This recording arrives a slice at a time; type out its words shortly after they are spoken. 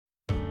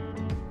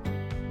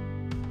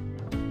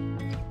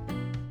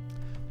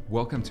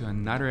Welcome to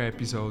another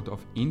episode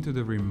of Into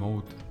the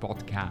Remote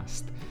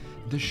podcast,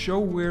 the show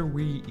where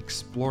we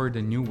explore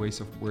the new ways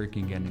of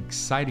working and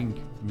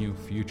exciting new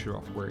future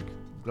of work.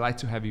 Glad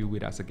to have you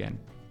with us again.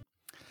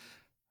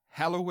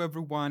 Hello,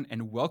 everyone,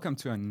 and welcome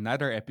to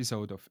another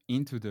episode of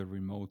Into the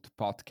Remote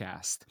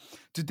podcast.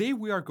 Today,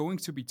 we are going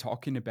to be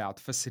talking about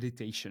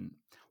facilitation,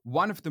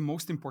 one of the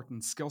most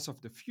important skills of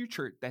the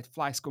future that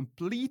flies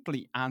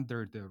completely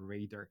under the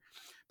radar.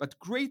 But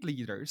great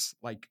leaders,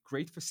 like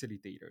great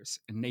facilitators,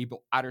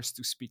 enable others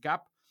to speak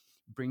up,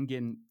 bring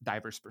in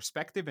diverse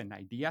perspective and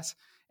ideas,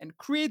 and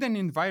create an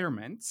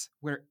environment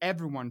where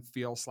everyone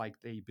feels like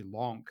they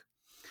belong.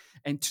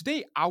 And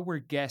today, our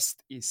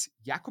guest is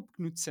Jakob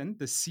Knutzen,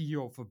 the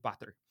CEO of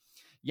Butter.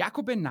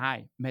 Jakob and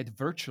I met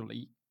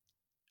virtually,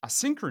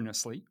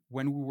 asynchronously,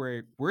 when we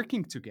were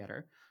working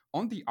together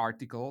on the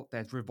article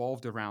that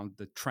revolved around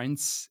the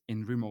trends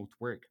in remote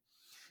work.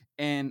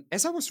 And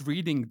as I was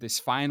reading this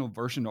final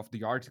version of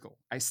the article,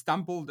 I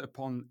stumbled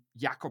upon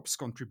Jakob's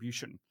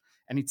contribution,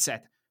 and it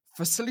said,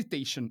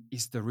 "Facilitation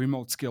is the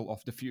remote skill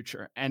of the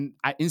future." And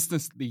I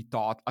instantly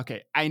thought,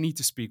 okay, I need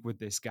to speak with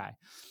this guy.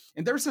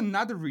 And there's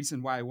another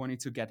reason why I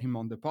wanted to get him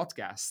on the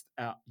podcast.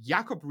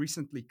 Jakob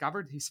recently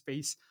covered his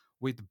face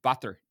with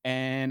butter,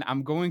 and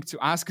I'm going to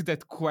ask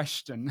that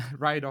question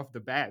right off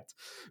the bat.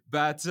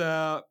 But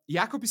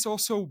Jakob is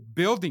also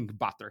building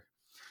Butter,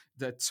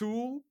 the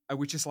tool,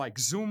 which is like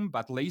Zoom,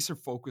 but laser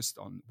focused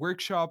on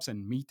workshops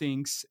and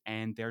meetings,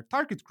 and their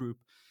target group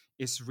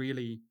is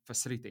really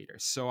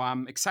facilitators. So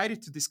I'm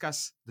excited to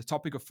discuss the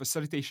topic of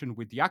facilitation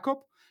with Jakob.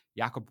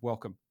 Jakob,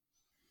 welcome.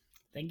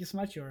 Thank you so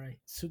much, Yuri.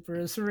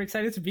 Super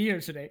excited to be here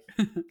today.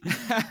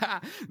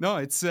 No,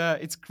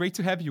 it's great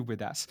to have you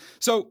with us.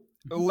 So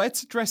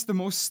let's address the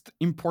most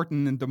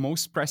important and the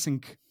most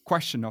pressing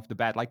question of the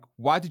bat. Like,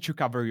 why did you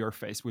cover your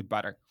face with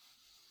butter?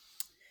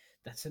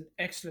 That's an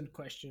excellent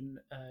question,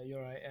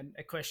 Yuri, and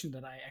a question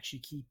that I actually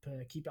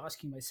keep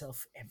asking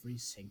myself every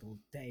single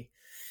day.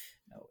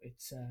 No,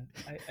 it's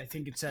I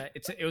think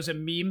it was a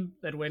meme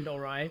that went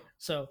awry.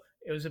 So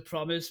it was a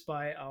promise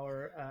by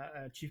our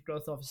chief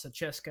growth officer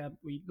Cheska.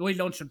 We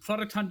launched a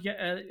product hunt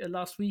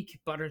last week,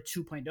 Butter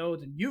 2.0,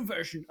 the new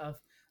version of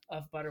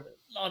Butter with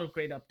a lot of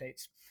great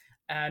updates,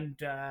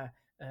 and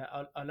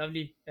our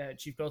lovely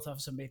chief growth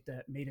officer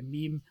made a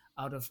meme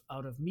out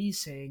of me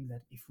saying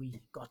that if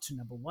we got to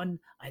number one,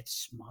 I'd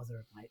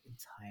smother my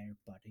entire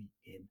body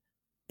in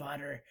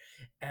butter.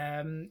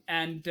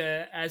 And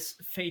as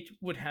fate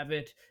would have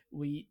it,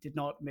 we did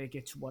not make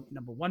it to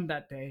number one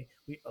that day.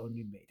 We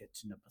only made it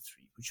to number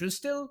three, which was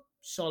still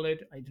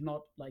solid. I do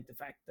not like the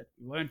fact that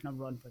we weren't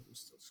number one, but it was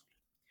still solid.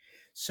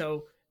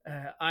 So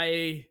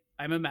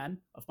I'm a man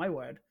of my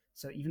word.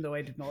 So even though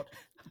I did not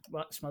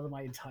smother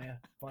my entire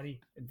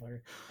body in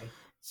butter, I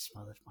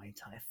smothered my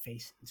entire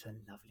face into a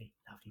lovely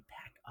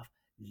pack of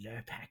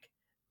Lurpak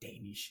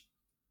Danish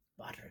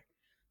butter.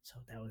 So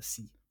that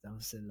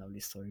was a lovely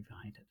story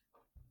behind it.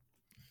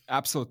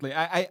 Absolutely.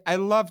 I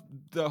love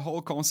the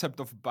whole concept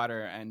of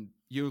butter and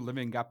you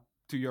living up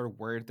to your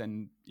word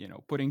and,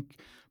 putting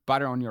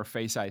butter on your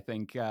face. I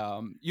think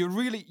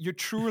you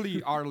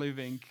truly are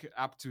living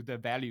up to the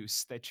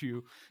values that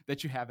you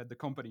have at the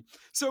company.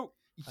 So,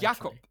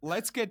 Jakob,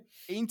 let's get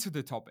into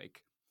the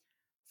topic.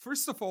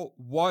 First of all,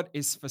 what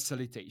is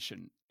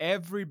facilitation?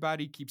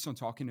 Everybody keeps on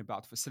talking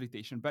about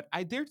facilitation, but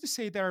I dare to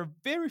say there are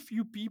very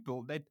few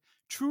people that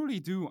truly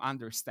do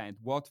understand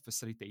what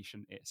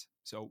facilitation is.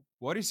 So,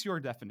 what is your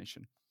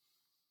definition?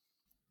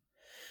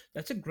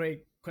 That's a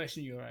great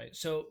question, Yuri.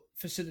 So,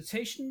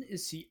 facilitation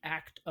is the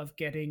act of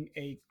getting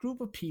a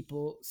group of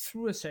people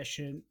through a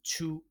session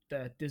to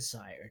the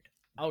desired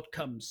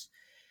outcomes.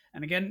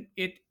 And again,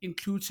 it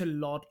includes a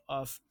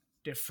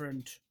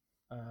different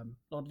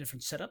lot of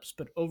different setups,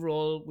 but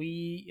overall,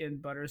 we in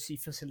Butter see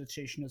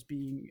facilitation as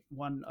being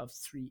one of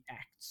three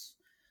acts.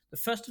 The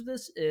first of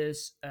this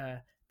is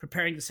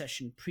preparing the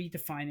session,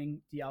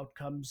 predefining the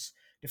outcomes,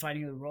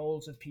 defining the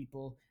roles of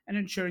people, and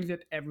ensuring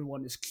that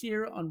everyone is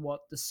clear on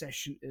what the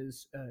session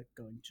is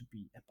going to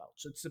be about.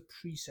 So it's the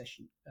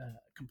pre-session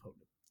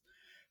component.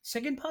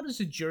 Second part is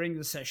during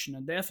the session,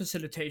 and their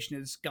facilitation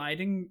is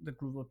guiding the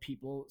group of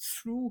people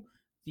through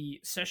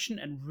the session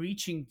and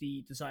reaching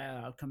the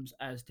desired outcomes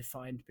as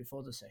defined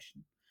before the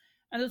session.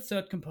 And the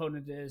third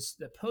component is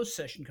the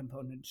post-session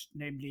component,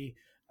 namely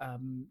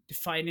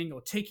defining or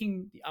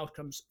taking the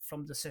outcomes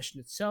from the session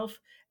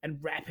itself and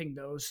wrapping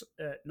those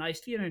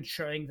nicely and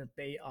ensuring that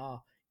they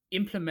are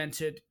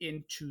implemented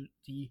into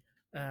the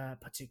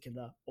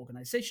particular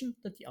organization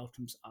that the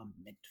outcomes are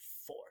meant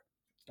for.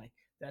 It's like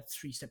that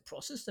three-step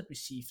process that we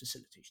see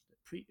facilitation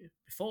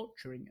before,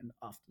 during, and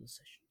after the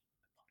session.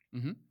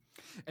 Mm-hmm.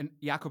 And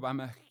Jakob,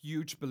 I'm a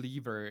huge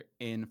believer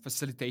in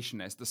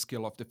facilitation as the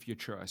skill of the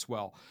future as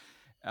well.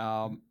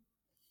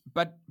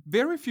 But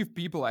very few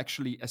people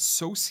actually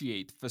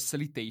associate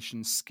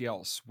facilitation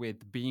skills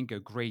with being a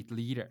great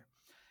leader.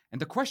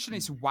 And the question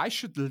is, why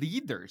should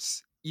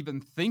leaders even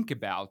think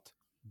about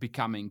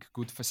becoming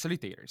good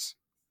facilitators?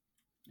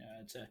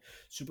 It's a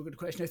super good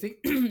question. I think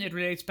it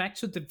relates back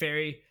to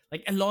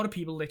a lot of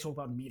people, they talk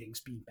about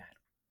meetings being bad.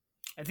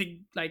 I think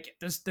like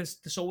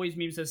there's always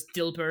memes. There's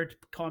Dilbert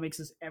comics.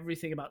 There's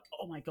everything about,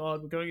 oh my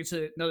god, we're going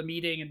into another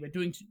meeting and we're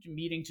doing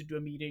meeting to do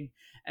a meeting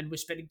and we're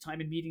spending time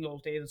in meeting all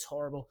day. That's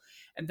horrible.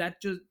 And that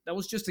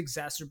was just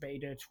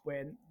exacerbated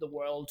when the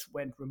world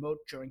went remote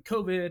during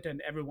COVID and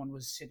everyone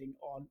was sitting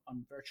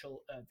on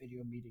virtual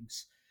video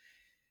meetings.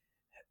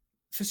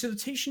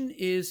 Facilitation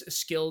is a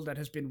skill that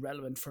has been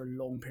relevant for a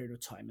long period of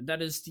time, and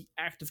that is the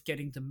act of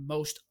getting the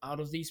most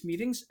out of these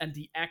meetings and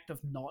the act of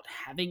not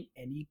having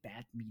any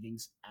bad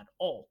meetings at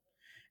all.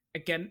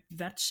 Again,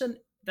 that's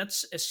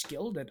a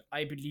skill that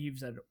I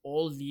believe that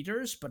all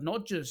leaders, but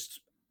not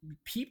just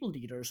people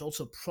leaders,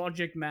 also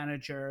project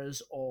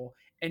managers or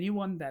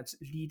anyone that's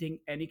leading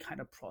any kind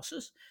of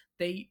process,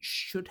 they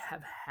should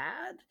have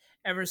had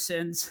ever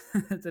since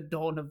the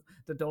dawn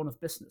of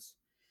business.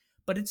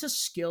 But it's a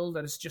skill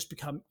that has just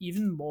become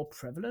even more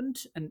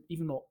prevalent and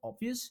even more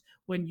obvious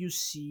when you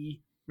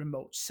see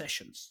remote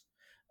sessions.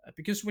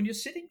 Because when you're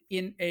sitting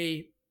in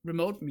a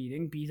remote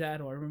meeting, be that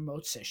or a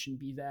remote session,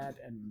 be that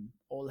an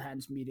all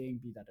hands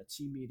meeting, be that a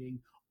team meeting,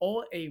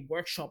 or a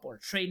workshop or a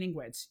training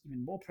where it's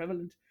even more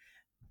prevalent,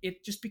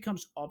 it just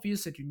becomes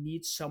obvious that you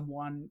need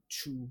someone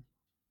to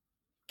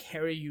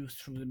carry you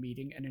through the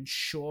meeting and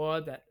ensure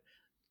that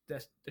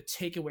the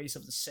takeaways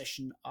of the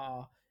session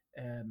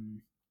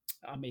um,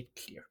 are made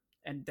clear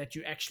and that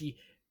you actually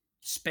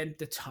spend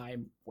the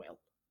time well.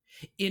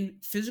 In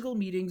physical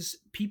meetings,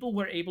 people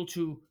were able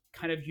to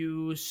kind of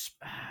use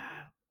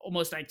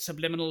almost like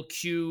subliminal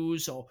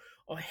cues or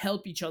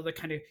help each other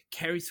kind of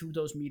carry through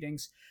those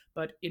meetings.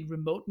 But in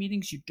remote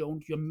meetings, you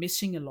don't. You're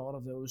missing a lot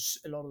of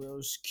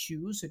those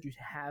cues that you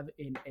have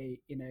in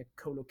a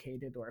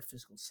co-located or a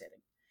physical setting.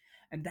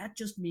 And that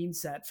just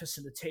means that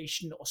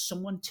facilitation or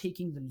someone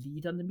taking the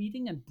lead on the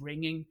meeting and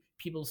bringing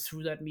people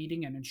through that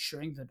meeting and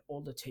ensuring that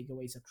all the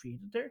takeaways are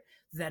created there,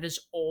 that is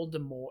all the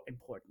more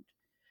important.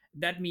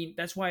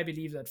 That's why I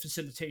believe that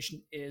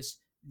facilitation is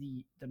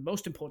the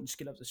most important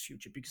skill of this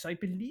future, because I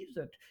believe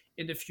that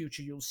in the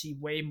future you'll see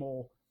way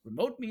more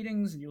remote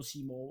meetings and you'll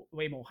see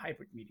way more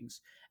hybrid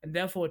meetings, and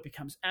therefore it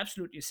becomes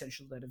absolutely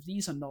essential that if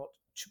these are not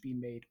to be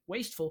made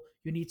wasteful,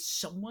 you need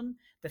someone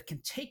that can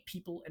take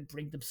people and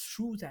bring them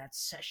through that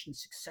session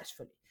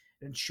successfully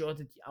and ensure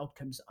that the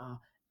outcomes are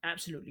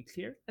absolutely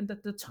clear and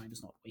that the time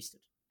is not wasted.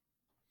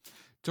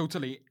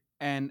 Totally.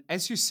 And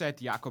as you said,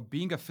 Jakob,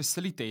 being a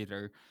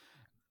facilitator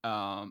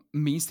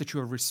means that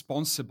you're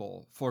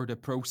responsible for the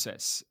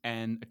process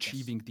and Yes.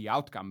 achieving the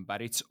outcome,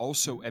 but it's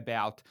also Mhm.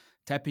 about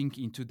tapping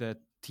into the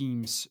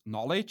team's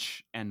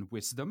knowledge and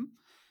wisdom.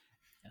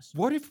 Yes.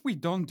 What if we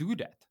don't do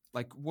that?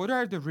 Like, what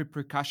are the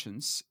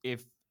repercussions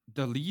if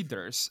the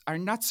leaders are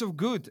not so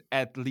good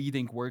at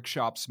leading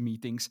workshops,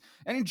 meetings,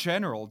 and in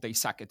general, they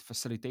suck at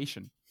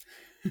facilitation?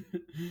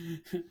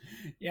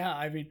 Yeah,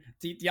 I mean,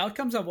 the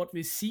outcomes are what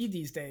we see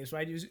these days,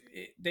 right?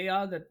 They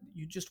are that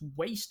you just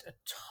waste a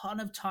ton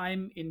of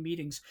time in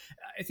meetings.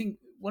 I think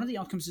one of the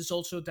outcomes is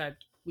also that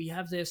we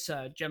have this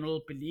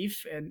general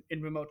belief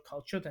in remote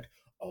culture that,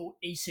 oh,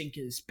 async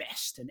is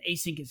best and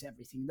async is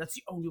everything. That's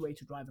the only way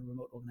to drive a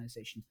remote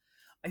organization.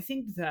 I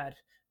think that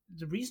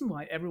the reason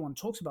why everyone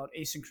talks about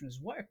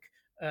asynchronous work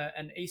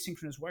and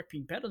asynchronous work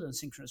being better than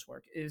synchronous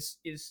work is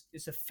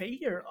a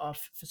failure of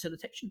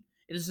facilitation.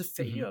 It is a Hmm.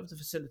 failure of the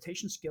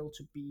facilitation skill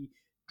to be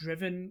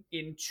driven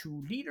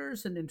into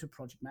leaders and into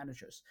project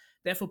managers.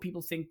 Therefore,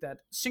 people think that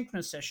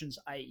synchronous sessions,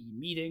 i.e.,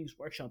 meetings,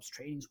 workshops,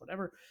 trainings,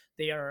 whatever,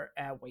 they are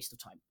a waste of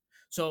time.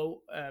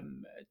 So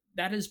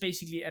that is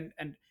basically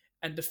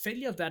and the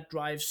failure of that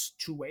drives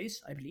two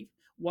ways, I believe.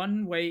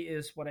 One way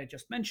is what I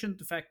just mentioned,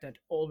 the fact that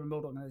all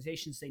remote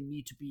organizations they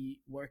need to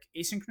be work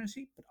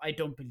asynchronously, but I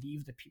don't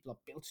believe that people are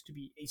built to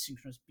be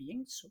asynchronous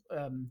beings.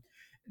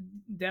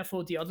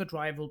 Therefore, the other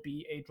drive will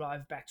be a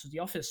drive back to the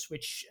office,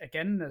 which,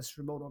 again, as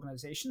remote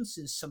organizations,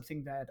 is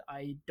something that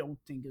I don't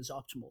think is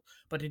optimal.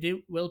 But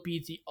it will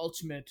be the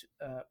ultimate,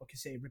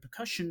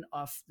 repercussion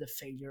of the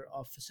failure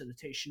of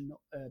facilitation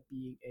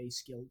being a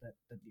skill that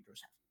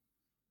leaders have.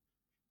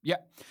 Yeah,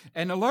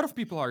 and a lot of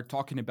people are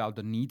talking about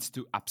the needs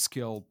to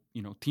upskill,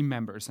 team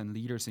members and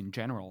leaders in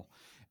general,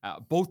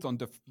 both on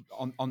the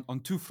on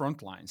two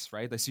front lines,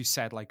 right? As you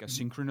said, like Mhm.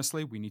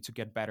 asynchronously, we need to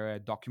get better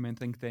at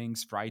documenting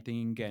things,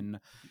 writing and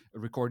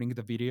recording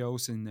the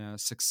videos in a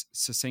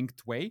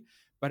succinct way.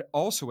 But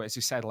also, as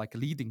you said, like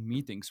leading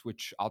meetings,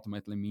 which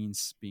ultimately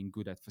means being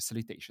good at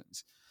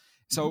facilitations.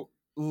 Mhm. So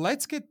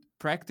let's get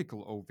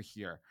practical over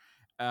here.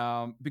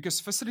 Because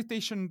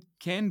facilitation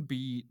can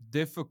be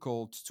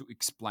difficult to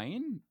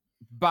explain,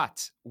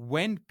 but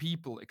when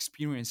people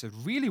experience a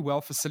really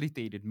well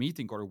facilitated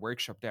meeting or a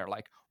workshop, they're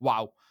like,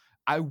 wow,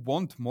 I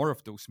want more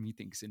of those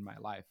meetings in my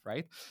life,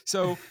 right?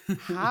 So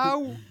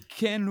how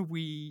can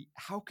we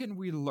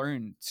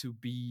learn to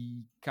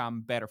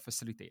become better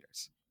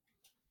facilitators?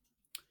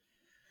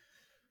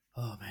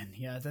 Oh man,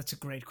 yeah, that's a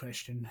great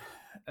question.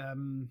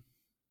 Um,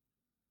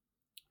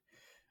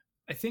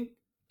 I think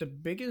the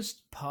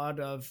biggest part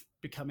of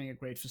becoming a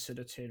great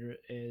facilitator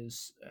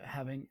is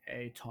having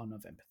a ton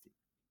of empathy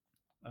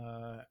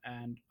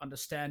and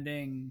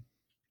understanding,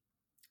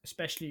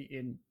 especially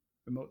in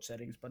remote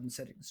settings, but in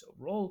settings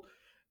overall,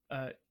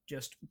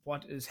 just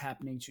what is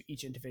happening to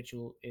each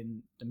individual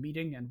in the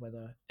meeting, and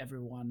whether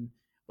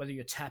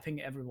you're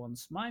tapping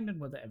everyone's mind and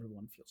whether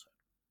everyone feels heard.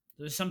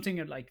 There's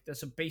something like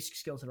there's some basic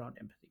skills around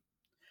empathy.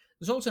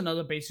 There's also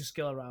another basic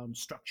skill around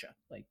structure.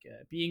 Like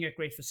being a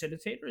great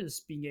facilitator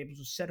is being able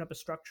to set up a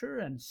structure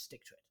and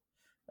stick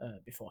to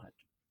it beforehand.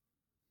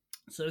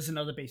 So there's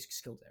another basic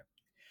skill there.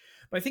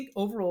 But I think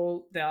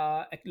overall, there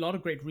are a lot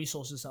of great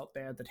resources out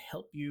there that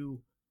help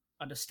you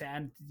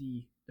understand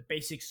the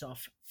basics of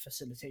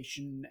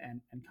facilitation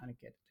and kind of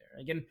get it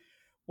there. Again,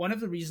 one of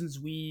the reasons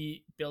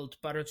we built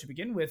Butter to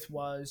begin with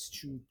was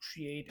to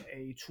create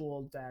a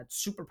tool that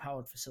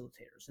superpowered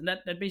facilitators. And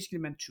that basically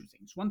meant two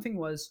things. One thing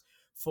was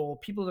for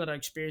people that are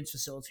experienced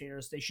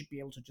facilitators, they should be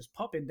able to just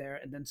pop in there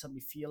and then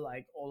suddenly feel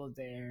like all of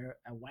their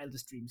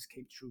wildest dreams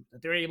came true.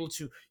 That they're able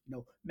to,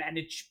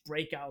 manage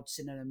breakouts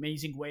in an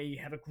amazing way,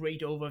 have a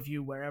great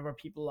overview wherever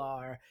people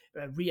are,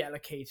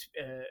 reallocate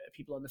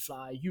people on the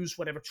fly, use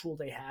whatever tool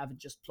they have and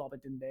just plop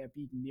it in there,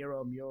 be it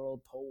Miro,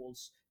 Mural,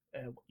 polls,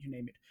 you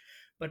name it.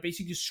 But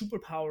basically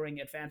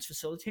superpowering advanced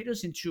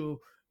facilitators into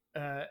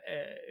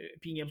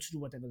being able to do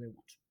whatever they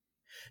want.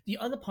 The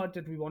other part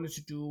that we wanted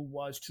to do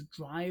was to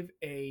drive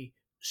a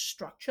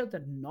structure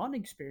that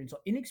non-experienced or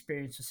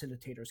inexperienced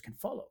facilitators can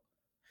follow.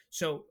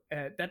 So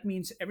that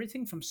means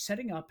everything from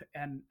setting up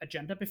an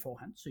agenda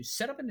beforehand. So you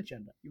set up an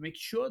agenda, you make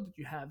sure that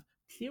you have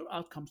clear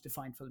outcomes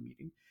defined for the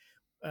meeting.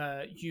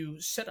 You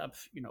set up,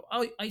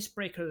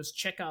 icebreakers,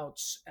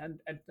 checkouts, and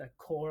the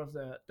core of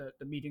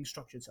the meeting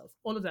structure itself.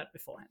 All of that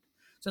beforehand.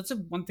 So that's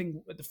one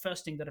thing. The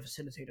first thing that a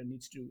facilitator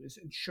needs to do is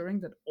ensuring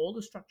that all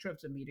the structure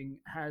of the meeting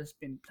has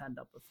been planned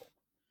out before.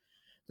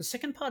 The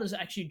second part is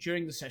actually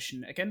during the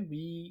session. Again,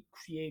 we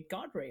create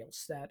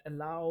guardrails that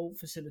allow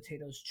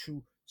facilitators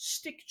to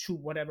stick to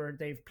whatever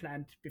they've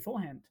planned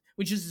beforehand,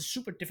 which is a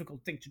super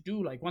difficult thing to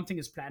do. Like one thing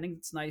is planning,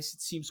 it's nice,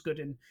 it seems good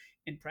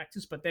in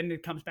practice, but then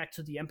it comes back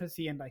to the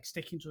empathy and like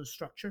sticking to the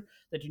structure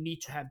that you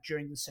need to have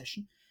during the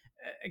session.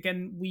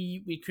 Again,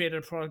 we created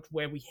a product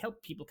where we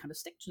help people kind of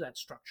stick to that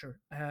structure,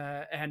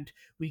 and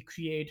we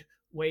create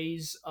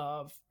ways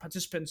of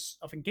participants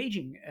of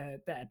engaging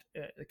that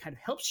kind of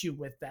helps you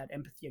with that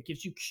empathy. It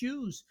gives you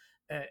cues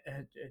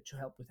to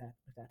help with that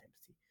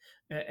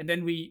empathy, and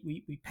then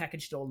we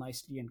package it all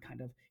nicely and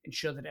kind of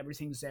ensure that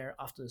everything's there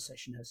after the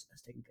session has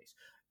taken place.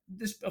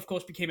 This of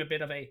course became a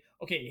bit of a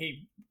okay,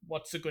 hey,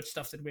 what's the good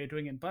stuff that we're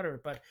doing in Butter,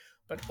 but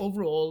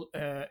overall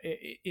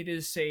it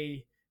is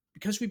a,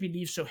 because we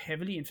believe so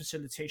heavily in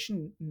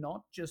facilitation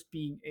not just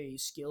being a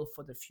skill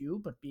for the few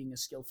but being a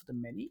skill for the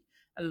many.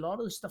 A lot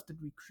of the stuff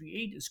that we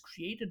create is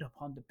created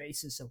upon the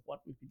basis of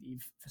what we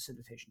believe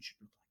facilitation should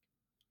look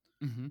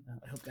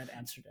like. I hope that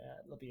answered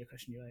a little bit your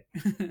question, Eli.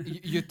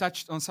 You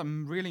touched on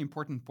some really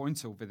important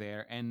points over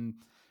there, and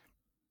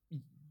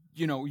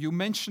you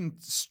mentioned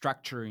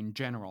structure in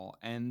general,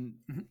 and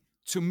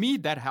to me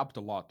that helped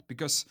a lot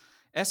because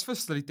as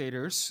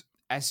facilitators,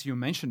 as you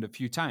mentioned a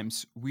few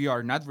times, we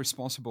are not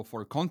responsible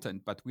for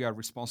content, but we are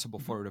responsible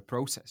for the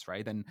process,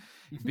 right? And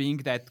being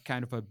that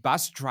kind of a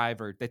bus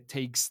driver that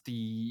takes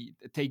the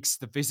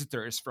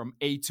visitors from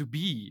A to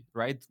B,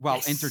 right,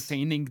 while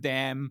entertaining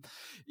them,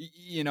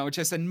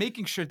 just and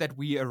making sure that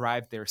we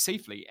arrive there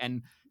safely.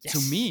 And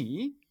to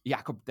me,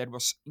 Jakob, that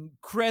was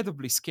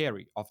incredibly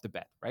scary off the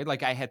bat, right?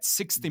 Like I had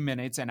 60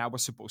 minutes and I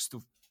was supposed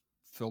to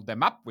fill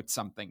them up with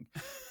something,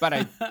 but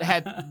I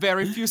had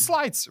very few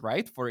slides,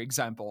 right? For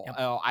example,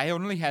 I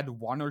only had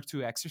one or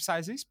two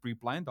exercises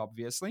pre-planned,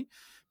 obviously,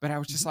 but I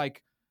was just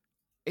like,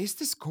 is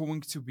this going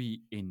to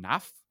be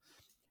enough?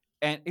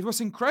 And it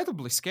was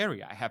incredibly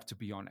scary, I have to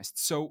be honest.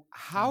 So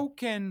how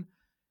can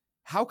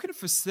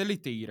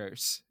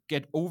facilitators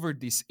get over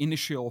this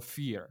initial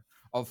fear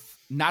of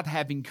not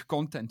having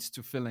content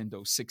to fill in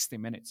those 60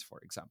 minutes, for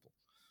example?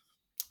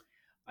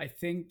 I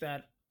think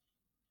that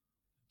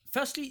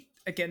firstly,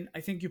 again, I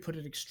think you put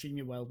it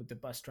extremely well with the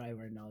bus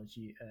driver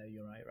analogy,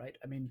 Uri, right?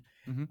 I mean,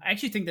 I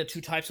actually think there are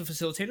two types of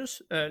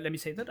facilitators. Let me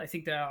say that. I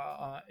think there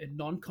are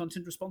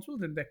non-content responsible,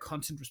 then there are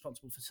content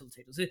responsible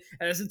facilitators.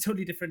 That's a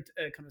totally different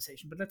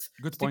conversation, but let's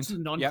stick to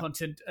the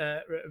non-content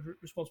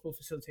responsible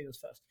facilitators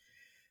first.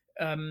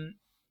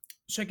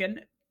 So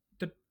again,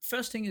 the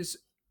first thing is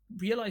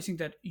realizing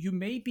that you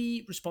may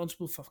be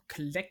responsible for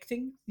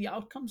collecting the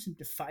outcomes and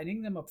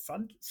defining them up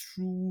front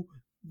through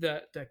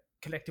the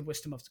collective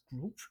wisdom of the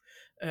group,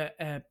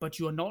 but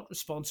you are not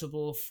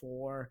responsible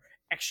for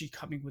actually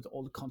coming with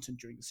all the content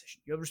during the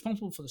session. You're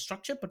responsible for the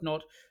structure, but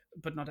not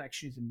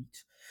actually the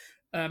meat.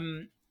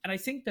 And I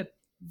think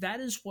that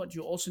is what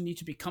you also need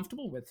to be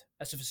comfortable with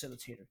as a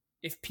facilitator.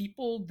 If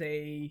people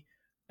they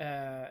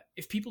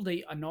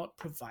are not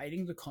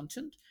providing the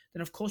content,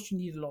 then of course you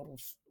need a lot of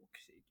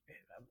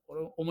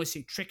almost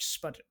say tricks,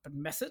 but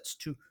methods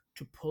to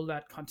pull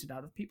that content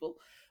out of people.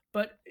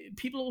 But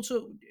people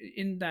also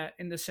in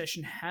the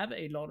session have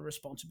a lot of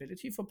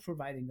responsibility for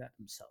providing that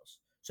themselves.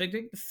 So I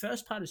think the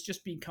first part is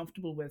just being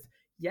comfortable with,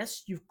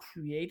 yes, you've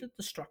created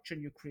the structure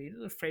and you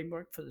created a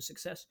framework for the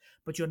success,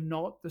 but you're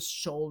not the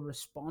sole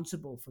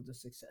responsible for the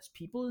success.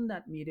 People in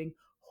that meeting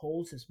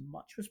holds as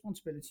much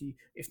responsibility,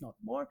 if not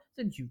more,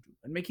 than you do.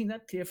 And making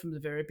that clear from the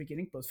very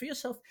beginning, both for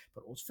yourself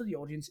but also for the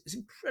audience, is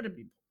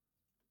incredibly important.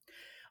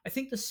 I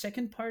think the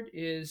second part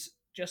is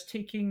just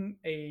taking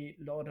a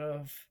lot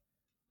of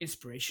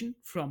inspiration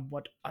from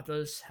what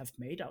others have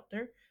made out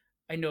there.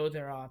 I know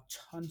there are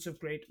tons of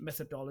great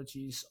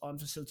methodologies on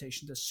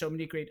facilitation. There's so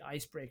many great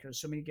icebreakers,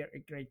 so many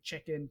great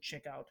check in,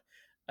 check out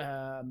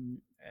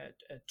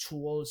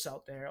tools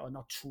out there, or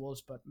not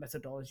tools, but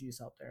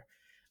methodologies out there.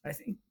 I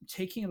think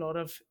taking a lot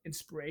of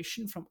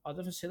inspiration from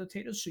other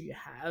facilitators, so you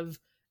have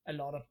a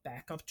lot of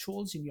backup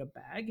tools in your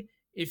bag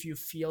if you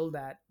feel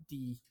that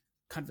the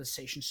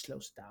conversation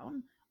slows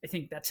down. I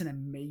think that's an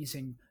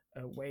amazing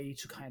way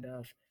to kind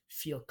of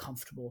feel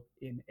comfortable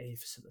in a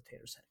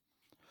facilitator setting.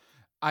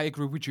 I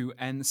agree with you.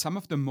 And some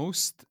of the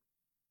most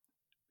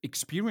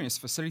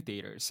experienced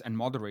facilitators and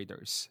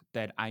moderators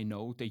that I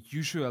know, they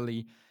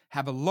usually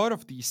have a lot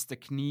of these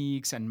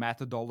techniques and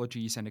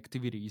methodologies and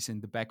activities in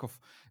the back of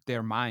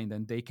their mind,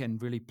 and they can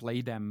really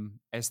play them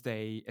as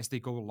they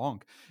go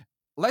along.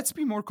 Let's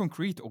be more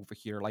concrete over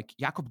here. Like,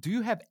 Jakob, do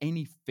you have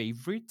any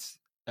favorite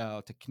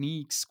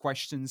techniques,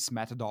 questions,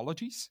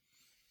 methodologies?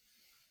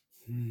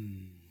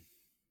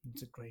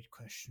 That's a great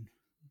question.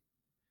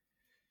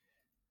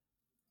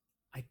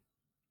 I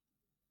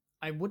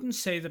I wouldn't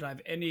say that I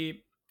have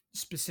any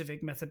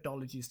specific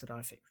methodologies that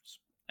are favorites.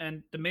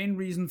 And the main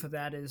reason for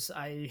that is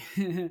I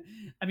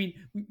mean,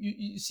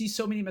 you see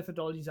so many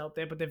methodologies out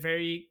there, but they're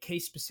very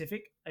case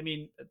specific. I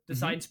mean, Hmm.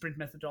 design sprint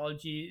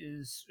methodology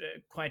is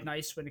quite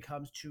nice when it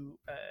comes to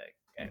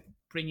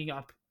bringing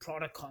up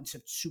product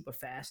concepts super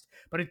fast,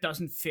 but it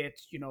doesn't fit,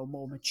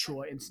 more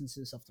mature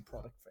instances of the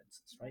product, for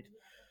instance, right?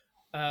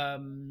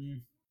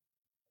 Um,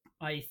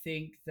 I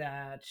think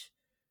that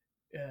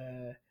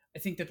uh, I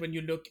think that when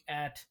you look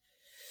at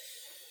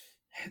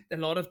a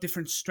lot of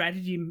different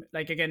strategy,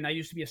 like again, I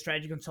used to be a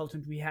strategy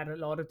consultant. We had a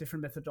lot of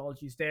different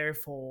methodologies there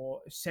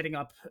for setting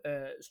up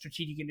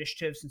strategic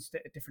initiatives in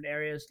different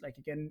areas. Like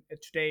again,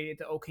 today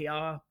the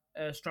OKR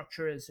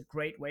structure is a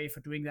great way for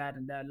doing that,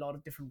 and there are a lot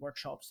of different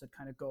workshops that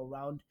kind of go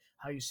around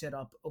how you set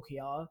up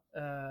OKR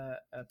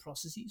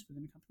processes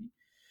within a company.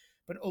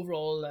 But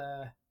overall,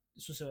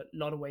 this was a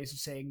lot of ways of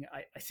saying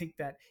I think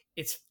that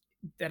it's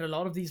that a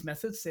lot of these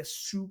methods, they're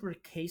super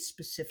case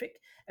specific,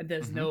 and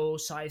there's Hmm. no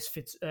size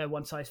fits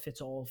one size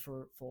fits all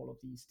for all of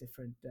these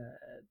different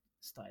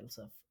styles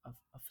of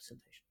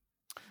facilitation.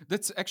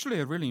 That's actually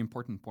a really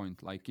important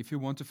point. Like, if you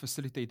want to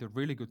facilitate a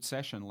really good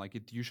session, like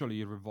it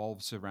usually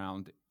revolves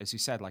around, as you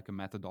said, like a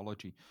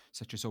methodology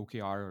such as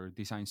OKR or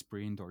design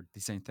sprint or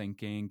design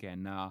thinking,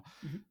 and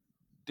Mm-hmm.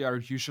 they are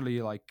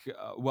usually like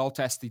well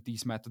tested,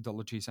 these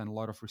methodologies, and a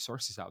lot of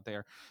resources out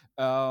there.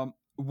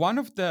 One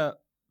of the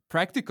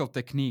practical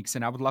techniques,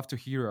 and I would love to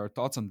hear your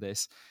thoughts on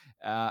this,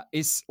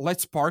 is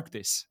let's park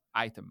this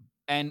item.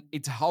 And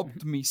it Mm-hmm.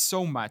 helped me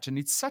so much. And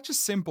it's such a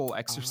simple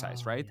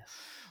exercise, Ah, right? yes.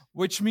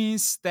 Which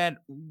means that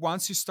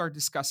once you start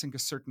discussing a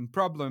certain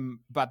problem,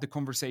 but the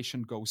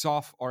conversation goes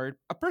off, or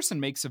a person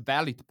makes a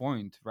valid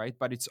point, right?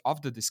 But it's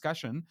off the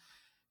discussion,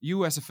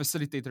 you as a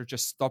facilitator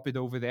just stop it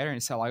over there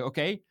and say like,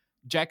 okay,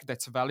 Jack,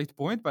 that's a valid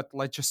point, but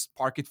let's just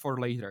park it for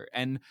later.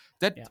 And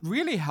that Yeah.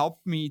 really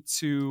helped me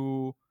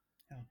to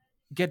Yeah.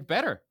 get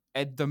better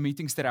at the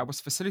meetings that I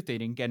was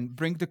facilitating and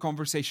bring the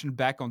conversation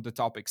back on the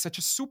topic. Such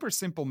a super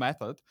simple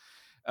method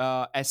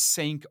as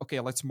saying, okay,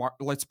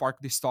 let's park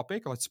this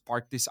topic, let's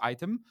park this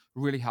item,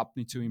 really helped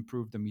me to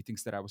improve the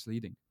meetings that I was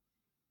leading.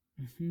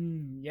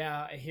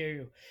 Yeah, I hear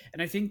you.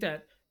 And I think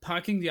that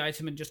parking the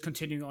item and just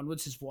continuing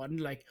onwards is one.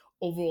 Like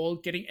overall,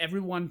 getting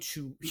everyone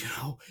to,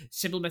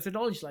 simple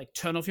methodologies like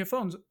turn off your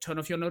phones, turn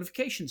off your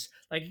notifications.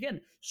 Like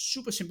again,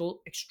 super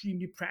simple,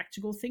 extremely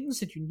practical things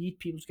that you need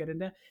people to get in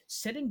there.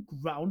 Setting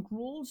ground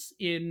rules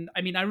in,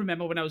 I mean, I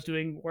remember when I was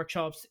doing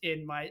workshops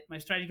in my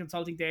strategy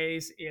consulting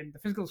days in the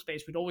physical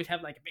space, we'd always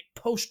have like a big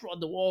poster on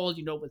the wall,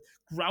 with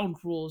ground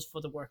rules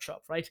for the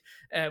workshop, right?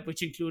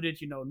 Which included,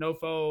 no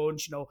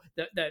phones,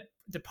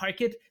 the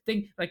park it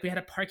thing. Like we had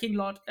a parking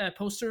lot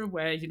poster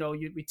where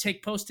we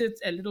take post-it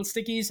and little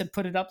stickies and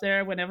put it up there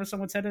whenever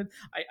someone said it.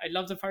 I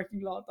love the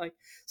parking lot. Like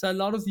so, a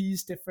lot of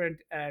these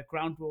different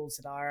ground rules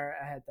that are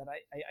that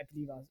I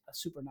believe are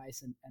super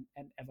nice and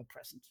ever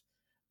present.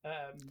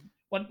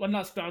 One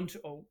last ground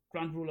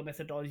rule or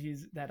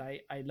methodologies that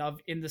I love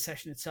in the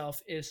session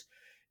itself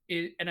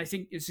and I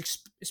think is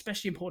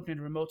especially important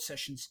in remote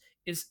sessions,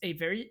 is a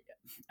very,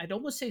 I'd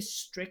almost say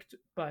strict,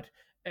 but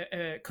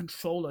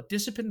control or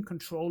disciplined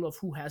control of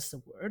who has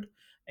the word.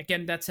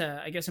 Again, that's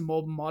I guess a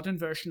more modern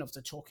version of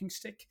the talking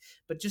stick,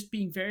 but just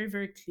being very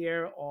very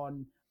clear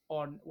on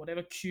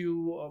whatever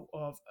queue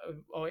or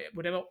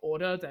whatever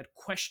order that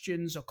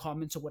questions or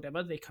comments or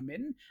whatever they come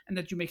in, and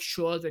that you make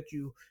sure that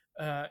you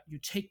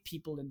take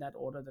people in that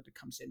order that it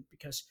comes in,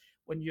 because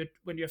when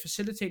you're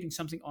facilitating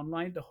something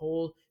online, the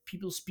whole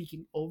people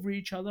speaking over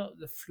each other,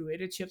 the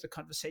fluidity of the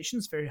conversation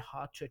is very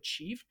hard to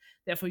achieve.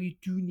 Therefore, you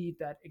do need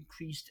that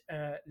increased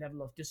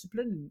level of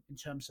discipline in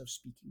terms of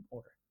speaking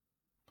order.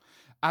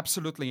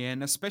 Absolutely.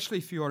 And especially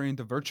if you are in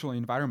the virtual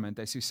environment,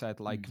 as you said,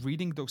 like Mm.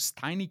 reading those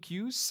tiny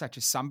cues, such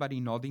as somebody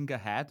nodding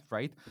ahead,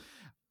 right?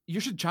 You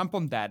should jump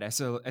on that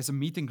as a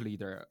meeting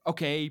leader.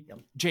 Okay, Yep.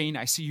 Jane,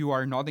 I see you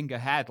are nodding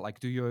ahead. Like,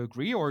 do you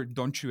agree or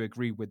don't you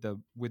agree with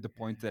the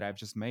point that I've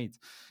just made?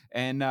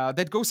 And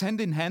that goes hand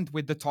in hand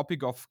with the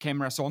topic of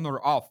cameras on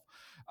or off.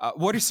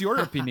 What is your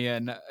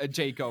opinion,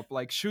 Jacob?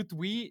 Like, should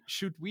we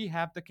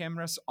have the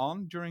cameras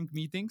on during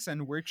meetings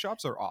and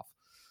workshops or off?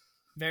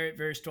 Very,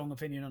 very strong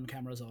opinion on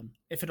cameras on,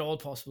 if at all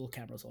possible,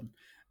 cameras on.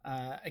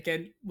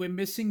 Again, we're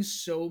missing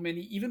so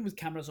many, even with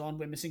cameras on,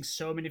 we're missing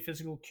so many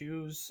physical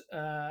cues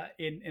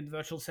in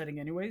virtual setting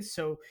anyways.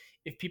 So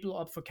if people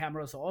opt for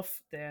cameras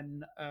off,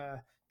 then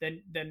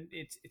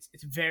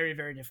it's very,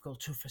 very difficult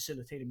to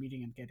facilitate a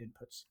meeting and get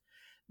inputs.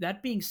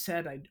 That being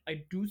said,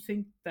 I do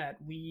think that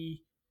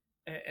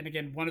and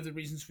again, one of the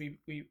reasons we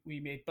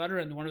made Butter,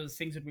 and one of the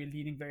things that we're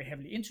leaning very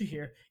heavily into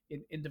here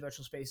in the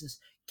virtual spaces,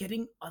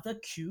 getting other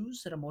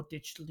cues that are more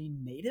digitally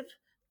native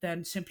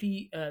than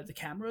simply the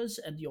cameras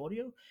and the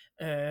audio.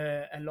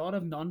 A lot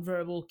of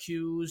non-verbal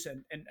cues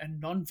and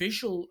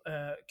non-visual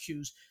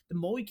cues. The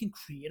more you can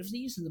create of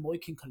these and the more you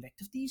can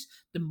collect of these,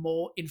 the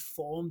more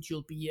informed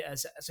you'll be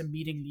as a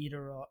meeting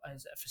leader or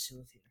as a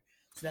facilitator.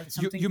 So that's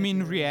You something you that mean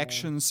we're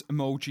reactions,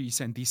 emojis,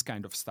 and these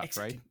kind of stuff,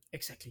 right?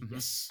 exactly, Hmm.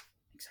 yes,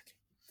 exactly.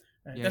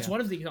 Yeah, That's yeah. one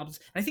of the examples.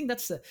 I think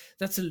that's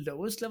the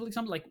lowest level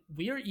example. Like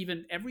we're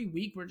even every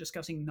week we're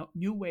discussing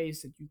new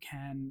ways that you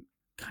can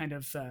kind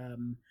of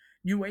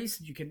new ways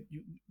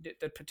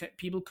that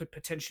people could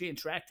potentially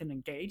interact and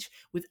engage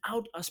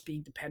without us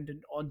being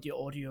dependent on the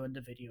audio and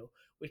the video,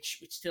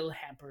 which still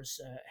hampers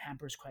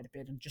quite a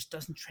bit and just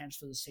doesn't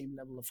transfer the same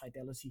level of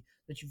fidelity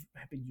that you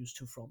have been used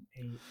to from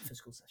a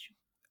physical session.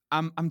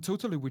 I'm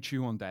totally with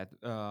you on that.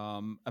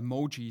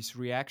 Emojis,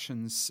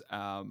 reactions,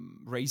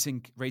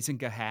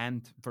 raising a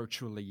hand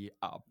virtually,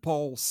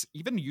 polls,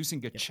 even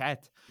using a Yep.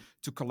 chat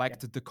to Yep.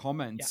 collect the Yeah.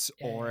 comments,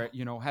 Yeah.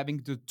 Yeah. or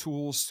having the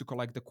tools to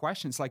collect the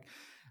questions. Like,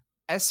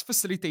 as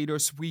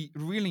facilitators, we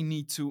really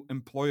need to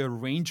employ a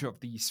range of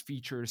these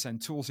features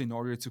and tools in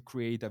order to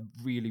create a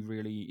really,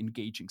 really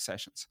engaging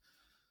sessions.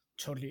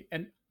 Totally.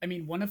 And I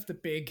mean, one of the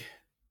big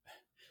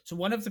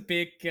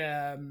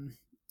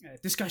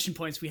discussion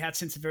points we had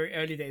since the very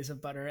early days of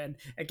butter, and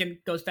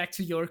again goes back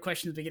to your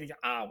question at the beginning.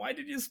 Why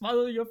did you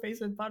smother your face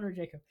with butter,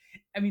 Jacob?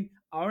 I mean,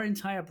 our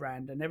entire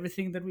brand and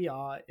everything that we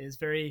are is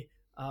very,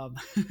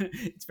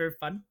 it's very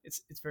fun.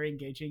 It's very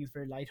engaging. It's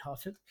very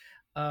lighthearted.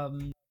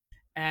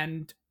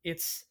 And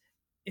it's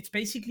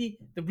basically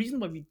the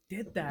reason why we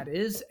did that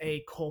is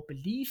a core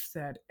belief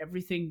that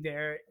everything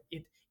there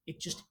it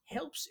just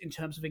helps in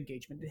terms of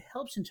engagement. It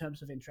helps in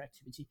terms of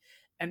interactivity,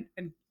 and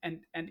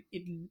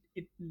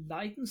it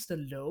lightens the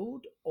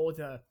load or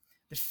the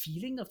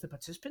feeling of the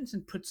participants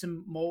and puts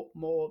them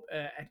more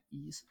at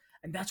ease.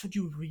 And that's what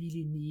you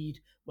really need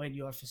when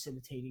you're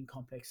facilitating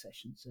complex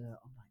sessions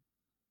online.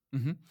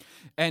 Hmm.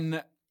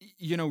 And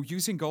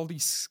using all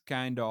these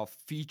kind of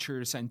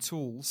features and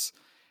tools,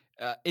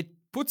 it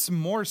puts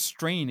more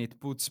strain, it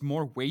puts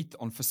more weight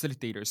on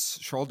facilitators'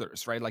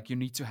 shoulders, right? Like, you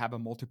need to have a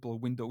multiple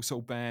windows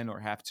open or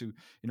have to,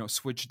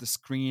 switch the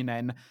screen.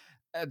 And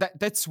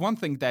that's one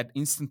thing that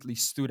instantly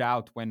stood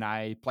out when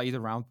I played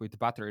around with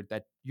Butter,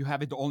 that you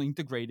have it all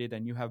integrated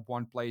and you have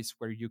one place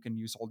where you can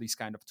use all these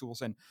kind of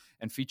tools and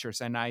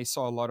features. And I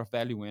saw a lot of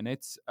value in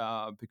it,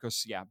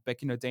 because, yeah,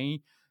 back in the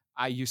day,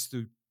 I used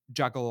to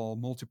juggle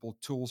multiple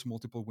tools,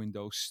 multiple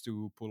windows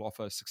to pull off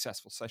a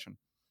successful session.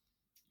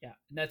 Yeah,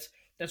 and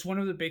that's one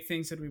of the big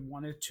things that we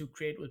wanted to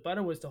create with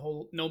Butter was the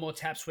whole no more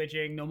tab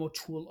switching, no more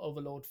tool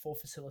overload for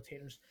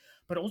facilitators,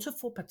 but also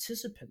for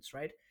participants,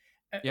 right?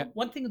 Yeah.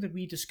 One thing that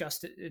we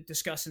discuss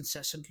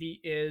incessantly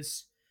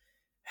is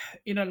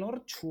in a lot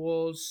of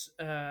tools,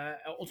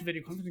 also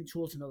video conferencing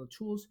tools and other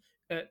tools,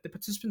 the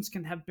participants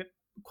can have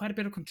quite a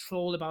bit of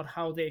control about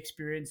how they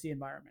experience the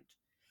environment.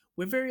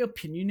 We're very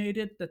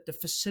opinionated that the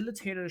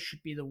facilitator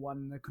should be the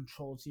one that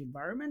controls the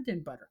environment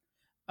in Butter.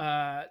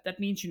 That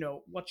means,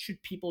 what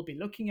should people be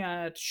looking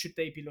at? Should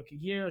they be looking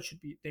here? Or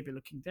they be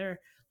looking there?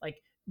 Like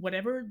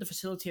whatever the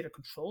facilitator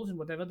controls and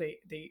whatever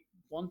they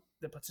want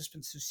the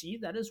participants to see,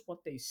 that is what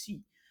they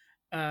see.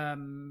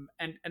 And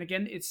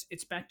again,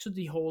 it's back to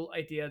the whole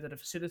idea that a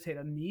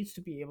facilitator needs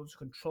to be able to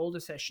control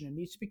the session and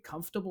needs to be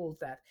comfortable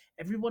that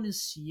everyone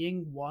is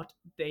seeing what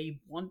they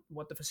want,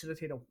 what the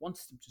facilitator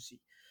wants them to see,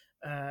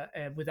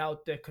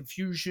 without the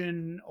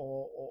confusion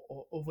or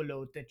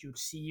overload that you'd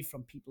see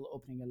from people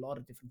opening a lot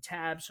of different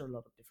tabs or a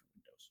lot of different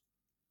windows.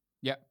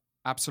 Yeah,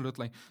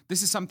 absolutely.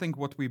 This is something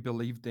what we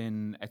believed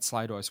in at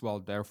Slido as well.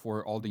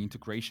 Therefore, all the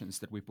integrations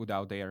that we put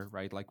out there,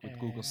 right, like with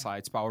Google Uh,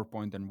 Sites,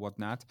 PowerPoint, and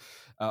whatnot,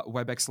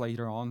 WebEx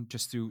later on,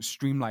 just to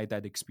streamline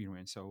that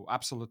experience. So,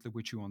 absolutely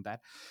with you on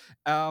that.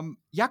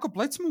 Jakob,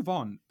 let's move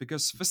on,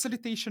 because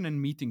facilitation and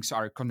meetings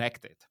are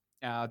connected.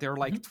 They're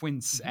like mhm,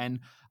 twins, mhm. and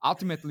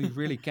ultimately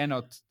really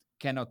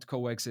cannot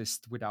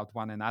coexist without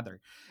one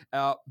another.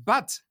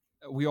 But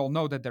we all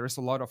know that there is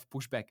a lot of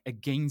pushback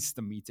against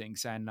the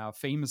meetings, and a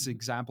famous Mhm.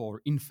 example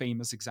or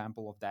infamous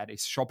example of that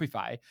is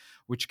Shopify,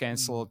 which Mm.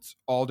 canceled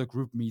all the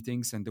group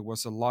meetings, and there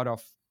was a lot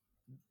of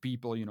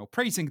people,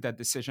 praising that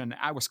decision.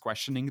 I was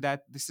questioning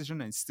that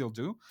decision and still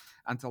do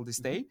until this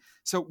Mhm. day.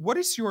 So what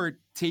is your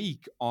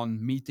take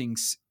on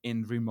meetings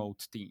in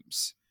remote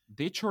teams?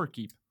 Ditch or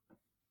keep?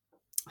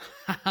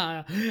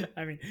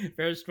 I mean,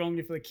 very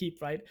strongly for the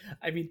keep, right?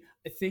 I mean,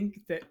 I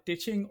think that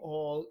ditching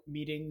all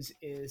meetings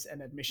is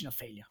an admission of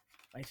failure,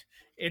 right?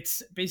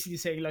 It's basically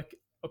saying, like,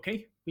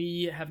 okay,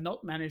 we have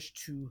not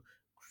managed to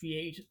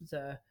create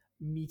the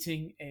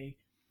meeting a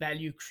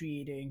value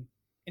creating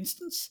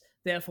instance,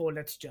 therefore,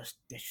 let's just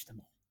ditch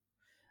them all.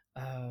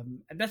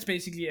 And that's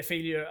basically a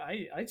failure.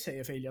 I'd say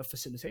a failure of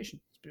facilitation,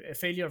 a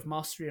failure of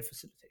mastery of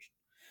facilitation.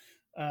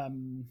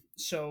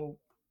 So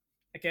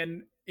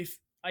again, if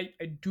I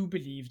do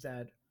believe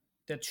that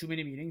there are too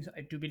many meetings,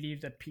 I do believe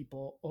that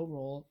people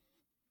overall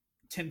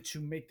tend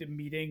to make the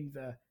meeting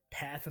the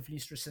path of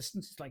least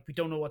resistance. It's like, we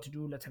don't know what to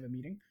do, let's have a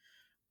meeting.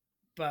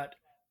 But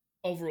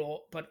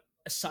overall, but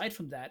aside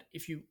from that,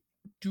 if you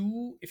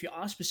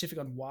are specific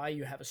on why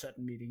you have a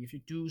certain meeting, if you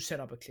do set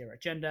up a clear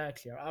agenda,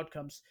 clear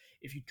outcomes,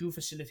 if you do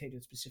facilitate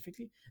it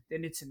specifically,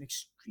 then it's an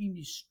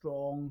extremely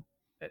strong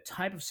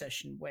type of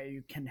session where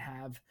you can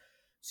have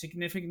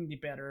significantly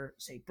better,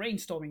 say,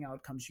 brainstorming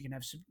outcomes. You can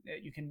have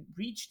you can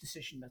reach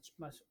decision that's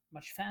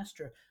much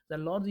faster. There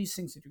are a lot of these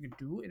things that you can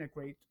do in a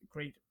great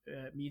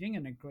meeting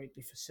and a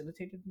greatly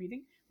facilitated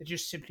meeting that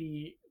just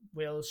simply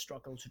will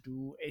struggle to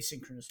do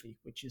asynchronously,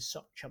 which is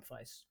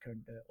Shopify's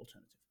current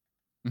alternative.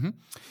 hmm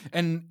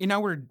And in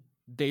our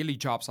daily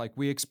jobs, like,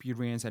 we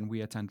experience and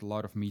we attend a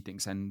lot of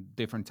meetings and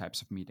different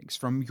types of meetings.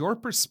 From your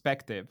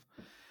perspective,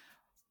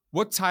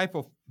 what type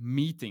of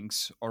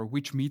meetings, or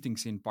which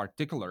meetings in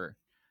particular,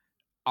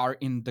 are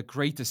in the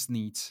greatest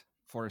need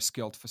for a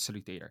skilled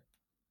facilitator?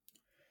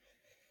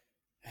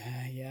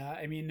 Yeah,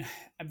 I mean,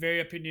 I'm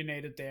very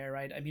opinionated there,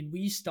 right? I mean,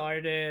 we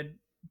started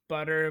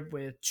Butter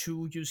with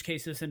two use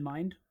cases in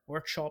mind: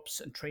 workshops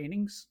and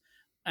trainings.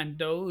 And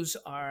those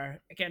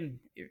are, again,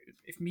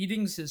 if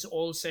meetings is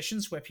all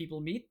sessions where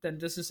people meet, then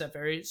this is a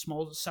very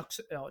small,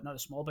 not a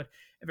small, but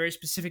a very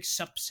specific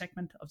sub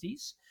segment of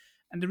these.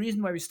 And the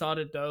reason why we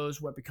started those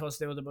were because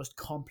they were the most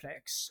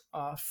complex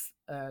of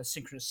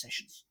synchronous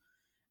sessions.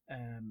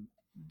 um,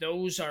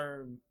 those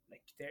are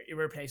like, they're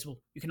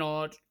irreplaceable. You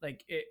cannot,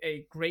 like,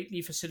 a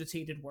greatly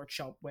facilitated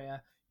workshop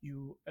where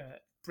you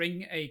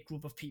bring a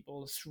group of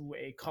people through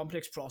a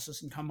complex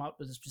process and come out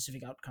with a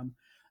specific outcome.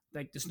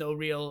 Like, there's no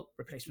real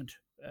replacement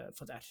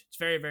for that. It's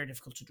very, very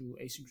difficult to do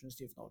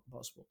asynchronously, if not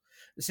impossible.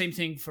 The same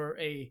thing for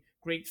a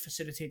great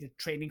facilitated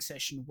training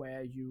session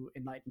where you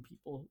enlighten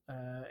people.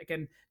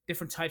 Again,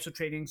 different types of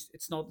trainings.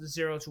 It's not the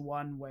 0 to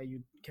 1 where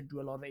you can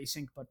do a lot of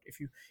async, but if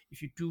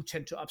you do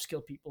tend to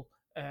upskill people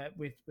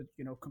with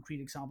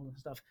concrete examples and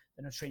stuff,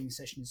 then a training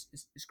session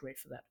is great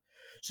for that.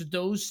 So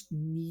those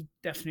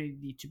definitely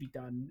need to be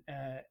done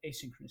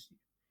asynchronously.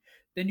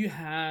 Then you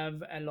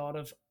have a lot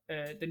of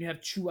then you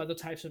have two other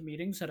types of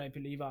meetings that I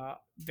believe are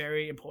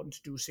very important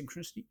to do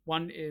synchronously.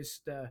 One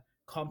is the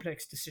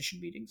complex decision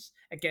meetings.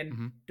 Again,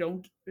 hmm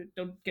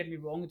don't get me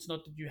wrong. It's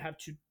not that you have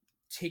to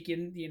take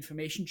in the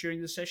information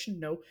during the session.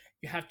 No,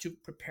 you have to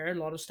prepare a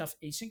lot of stuff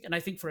async. And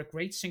I think for a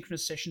great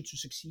synchronous session to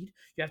succeed,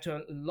 you have to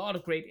have a lot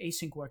of great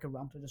async work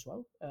around it as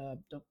well.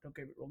 Don't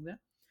get me wrong there.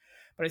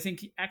 But I think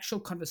the actual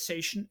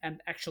conversation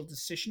and actual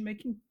decision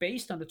making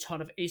based on a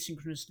ton of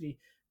asynchronously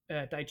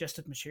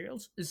digested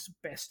materials is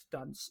best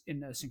done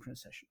in a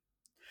synchronous session.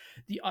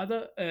 The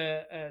other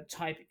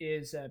type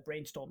is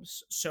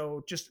brainstorms.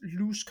 So just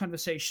loose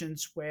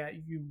conversations where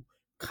you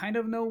kind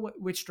of know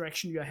which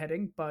direction you're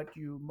heading, but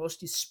you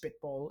mostly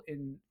spitball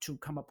in to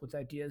come up with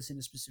ideas in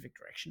a specific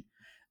direction.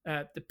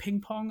 The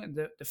ping pong and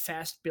the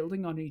fast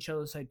building on each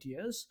other's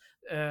ideas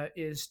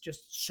is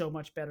just so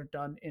much better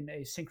done in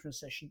a synchronous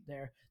session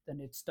there than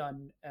it's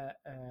done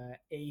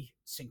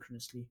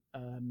asynchronously,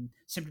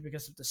 simply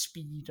because of the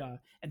speed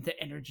and the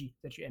energy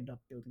that you end up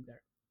building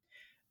there.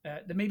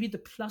 Then maybe the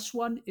plus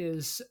one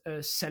is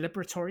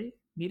celebratory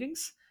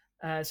meetings.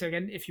 So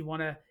again, if you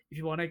want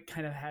to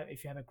kind of have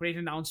if you have a great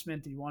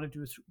announcement that you want to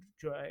do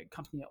through a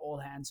company all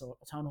hands or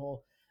a town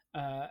hall,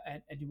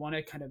 and you want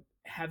to kind of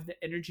have the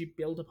energy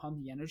build upon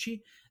the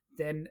energy,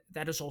 then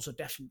that is also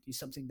definitely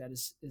something that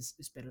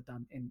is better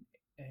done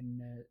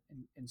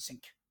in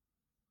sync.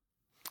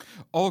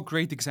 All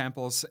great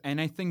examples. And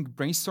I think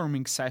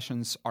brainstorming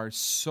sessions are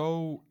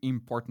so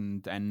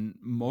important. And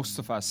most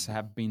of us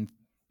have been,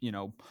 you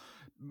know,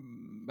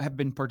 have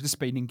been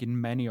participating in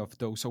many of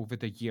those over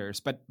the years,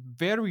 but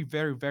very,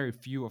 very, very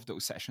few of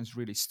those sessions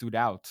really stood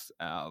out,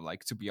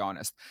 like, to be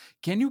honest.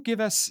 Can you give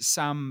us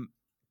some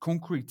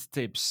concrete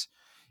tips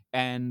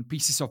and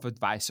pieces of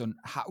advice on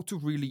how to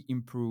really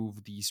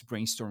improve these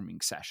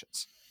brainstorming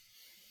sessions?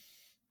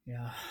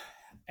 Yeah.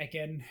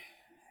 Again,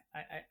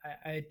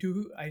 I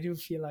do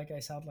feel like I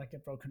sound like a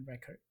broken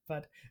record,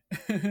 but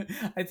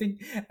I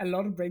think a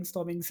lot of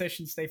brainstorming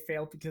sessions they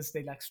fail because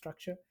they lack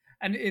structure.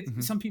 And it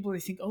Hmm. some people, they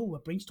think, oh, a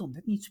brainstorm,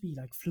 that needs to be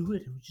like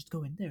fluid, and we just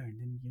go in there and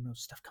then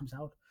stuff comes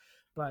out.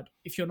 But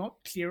if you're not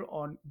clear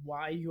on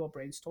why you are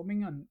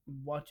brainstorming and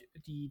what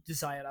the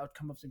desired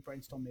outcome of the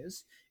brainstorm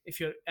is, if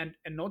you're and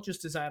not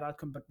just desired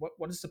outcome, but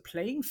what is the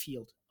playing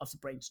field of the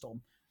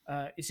brainstorm?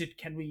 Is it,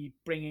 can we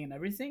bring in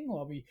everything,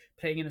 or are we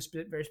playing in a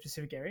very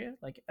specific area?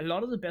 Like, a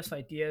lot of the best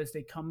ideas,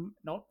 they come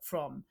not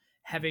from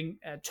having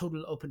a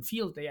total open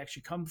field; they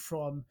actually come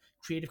from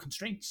creative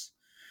constraints.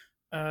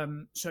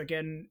 So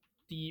again,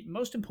 the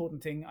most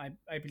important thing,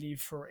 I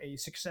believe, for a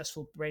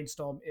successful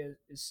brainstorm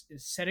is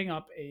setting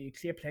up a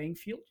clear playing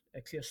field,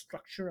 a clear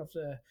structure of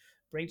the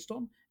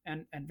brainstorm,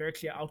 and very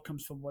clear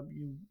outcomes from what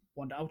you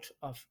want out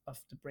of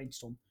the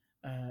brainstorm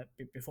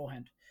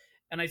beforehand.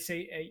 And I'd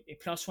say a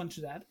plus one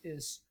to that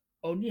is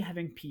only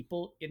having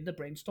people in the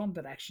brainstorm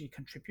that actually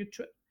contribute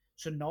to it.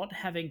 So not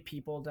having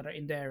people that are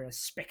in there as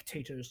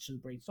spectators to the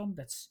brainstorm.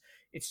 It's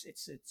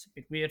a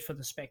bit weird for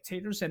the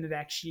spectators, and it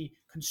actually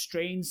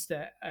constrains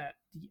the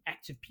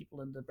active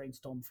people in the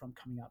brainstorm from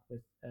coming out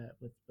with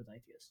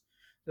ideas.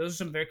 Those are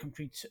some very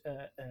concrete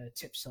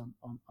tips on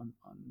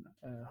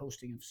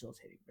hosting and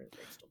facilitating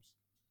brainstorms.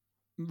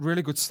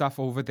 Really good stuff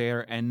over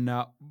there. And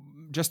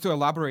just to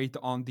elaborate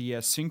on the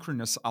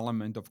synchronous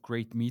element of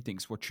great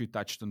meetings, what you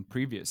touched on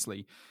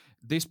previously,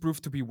 this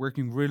proved to be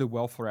working really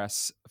well for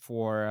us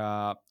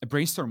for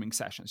brainstorming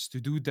sessions to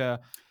do the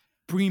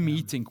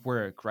pre-meeting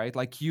work, right?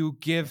 Like you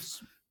give Yes,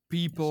 exactly.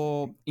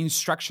 people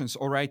instructions.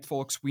 All right,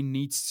 folks, we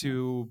need Yeah,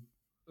 to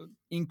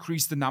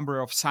increase the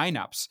number of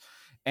signups,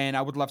 and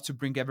I would love to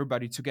bring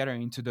everybody together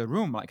into the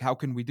room. Like, how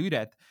can we do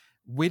that?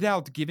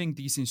 Without giving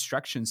these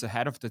instructions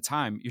ahead of the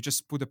time, you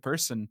just put a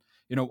person,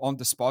 on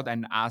the spot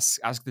and ask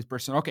this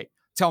person, okay,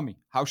 tell me,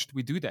 how should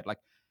we do that? Like,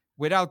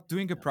 without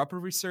doing a yeah. proper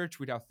research,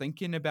 without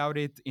thinking about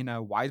it in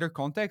a wider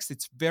context,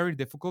 it's very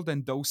difficult,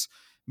 and those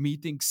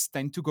meetings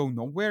tend to go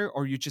nowhere,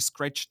 or you just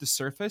scratch the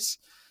surface.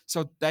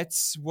 So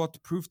that's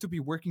what proved to be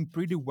working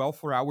pretty well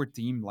for our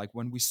team, like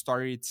when we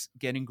started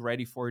getting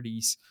ready for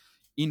these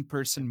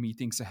in-person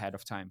meetings ahead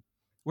of time.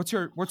 What's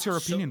your So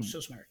opinion? so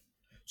smart,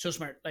 so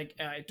smart. Like,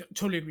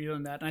 totally agree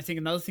on that. And I think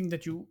another thing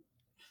that you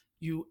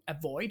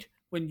avoid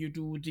when you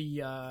do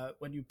the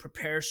when you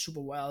prepare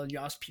super well and you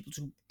ask people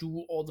to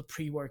do all the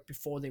pre-work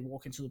before they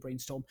walk into the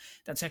brainstorm,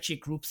 that's actually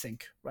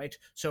groupthink, right?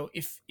 So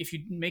if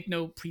you make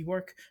no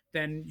pre-work,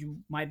 then you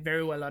might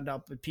very well end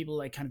up with people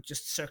like kind of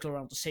just circle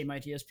around the same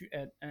ideas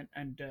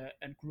and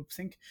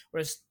groupthink.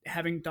 Whereas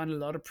having done a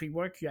lot of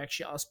pre-work, you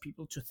actually ask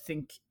people to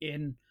think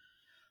in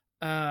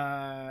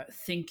on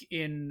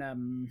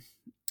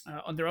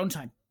their own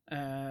time,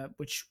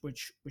 which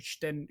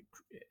then,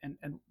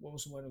 and what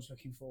was the word I was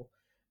looking for?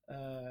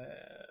 Uh,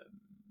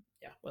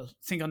 yeah, well,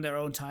 think on their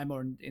own time,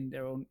 or in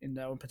their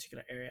own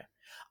particular area.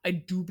 I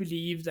do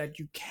believe that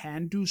you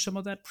can do some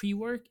of that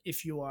pre-work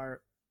if you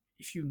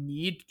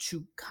need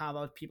to carve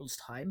out people's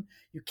time.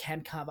 You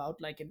can carve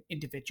out like an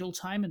individual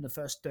time in the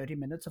first 30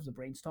 minutes of the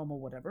brainstorm or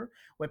whatever,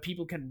 where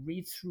people can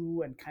read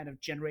through and kind of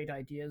generate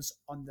ideas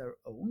on their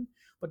own.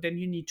 But then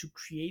you need to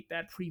create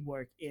that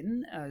pre-work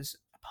in as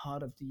a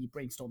part of the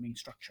brainstorming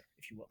structure,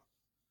 if you will.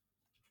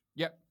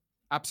 Yeah,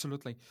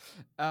 absolutely.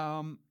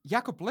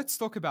 Jakob, let's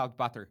talk about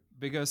Butter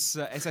because,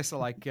 as I said,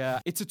 like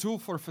it's a tool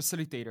for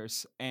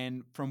facilitators,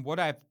 and from what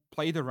I've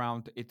played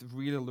around, it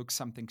really looks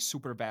something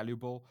super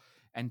valuable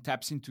and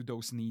taps into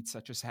those needs,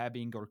 such as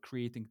having or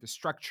creating the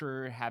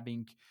structure,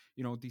 having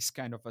this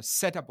kind of a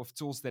setup of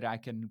tools that I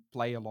can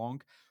play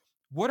along.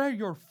 What are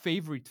your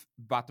favorite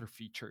Butter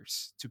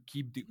features to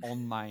keep the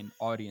online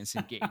audience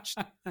engaged?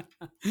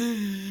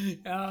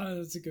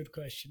 That's a good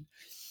question.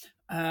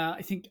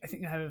 I think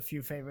I have a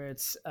few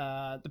favorites.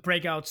 The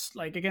breakouts,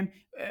 like again,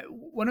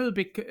 one of the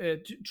big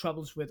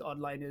troubles with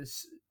online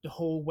is the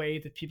whole way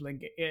that people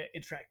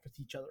interact with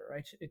each other.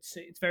 Right? It's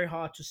very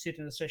hard to sit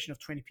in a session of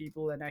 20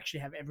 people and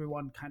actually have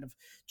everyone kind of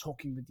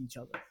talking with each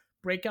other.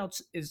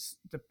 Breakouts is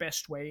the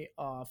best way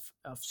of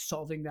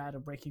solving that,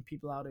 of breaking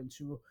people out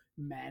into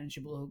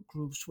manageable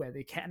groups where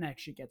they can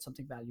actually get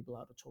something valuable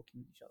out of talking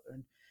with each other.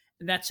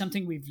 And that's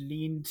something we've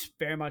leaned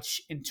very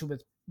much into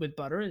with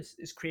Butter,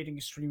 is creating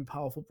extremely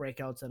powerful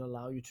breakouts that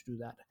allow you to do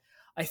that.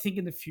 I think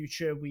in the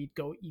future we'd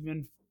go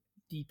even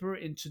deeper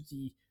into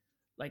the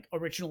like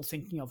original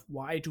thinking of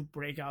why do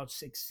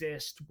breakouts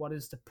exist, what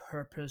is the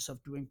purpose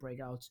of doing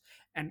breakouts,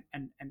 and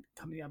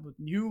coming up with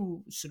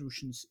new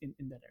solutions in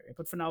that area.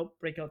 But for now,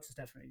 breakouts is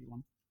definitely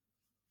one.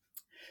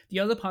 The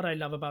other part I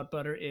love about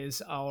Butter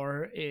is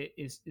our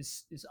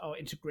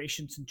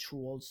integrations and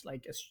tools.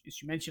 Like as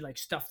you mentioned, like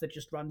stuff that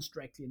just runs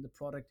directly in the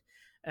product.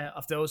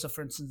 Of those are,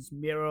 for instance,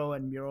 Miro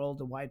and Mural,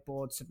 the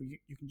whiteboards that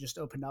you can just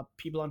open up.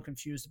 People aren't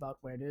confused about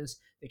where it is.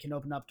 They can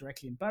open up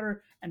directly in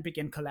Butter and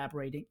begin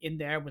collaborating in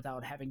there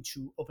without having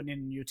to open in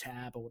a new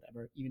tab or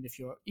whatever. Even if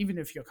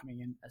you're coming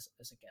in as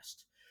a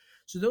guest.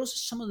 So those are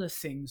some of the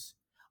things.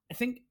 I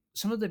think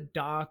some of the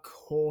dark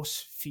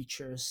horse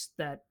features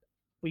that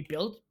we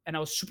built, and I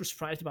was super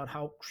surprised about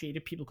how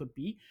creative people could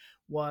be,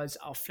 was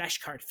our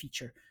flashcard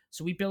feature.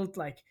 So we built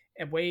like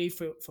a way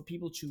for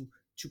people to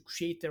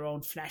create their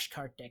own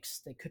flashcard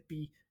decks. They could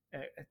be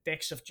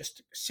decks of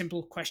just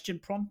simple question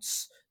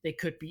prompts. They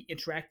could be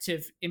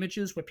interactive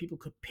images where people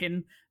could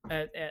pin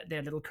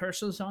their little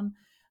cursors on.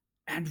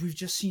 And we've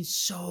just seen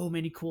so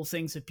many cool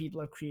things that people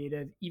have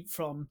created,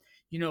 from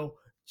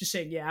just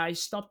saying, yeah, I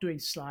stopped doing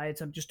slides,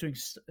 I'm just doing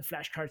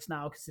flashcards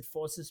now because it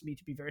forces me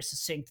to be very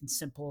succinct and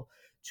simple,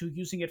 to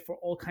using it for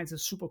all kinds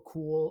of super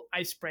cool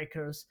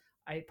icebreakers.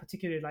 I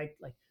particularly like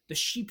the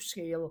sheep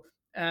scale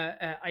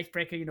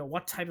icebreaker.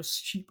 What type of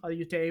sheep are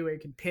you today, where you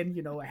can pin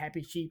a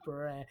happy sheep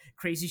or a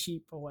crazy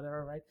sheep or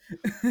whatever, right?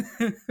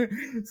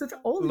 So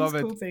all these Love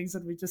it. cool things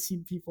that we've just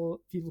seen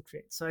people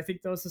create. So I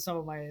think those are some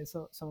of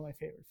my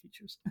favorite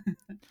features.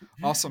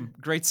 Awesome.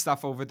 Great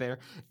stuff over there.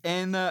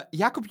 And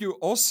Jakob, you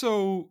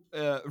also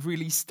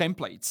released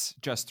templates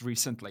just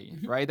recently,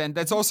 Mhm. right? And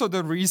that's Mhm. also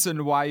the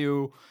reason why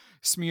you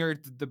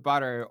smeared the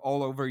butter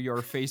all over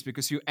your face,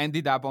 because you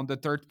ended up on the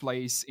third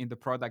place in the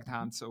product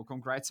hunt. So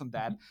congrats on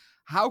that. Mhm.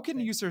 How can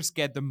Thanks. users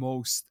get the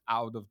most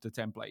out of the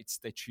templates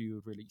that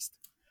you released?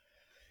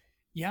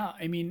 Yeah,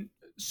 I mean,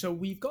 so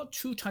we've got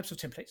two types of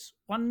templates.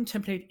 One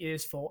template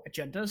is for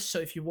agendas. So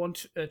if you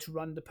want to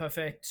run the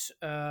perfect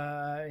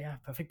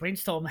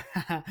brainstorm,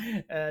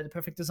 the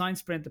perfect design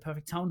sprint, the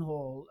perfect town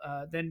hall,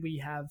 then we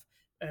have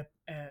uh,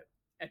 uh,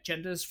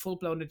 agendas, full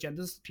blown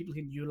agendas that people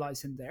can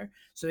utilize in there.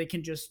 So they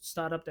can just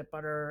start up their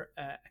Butter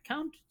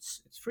account.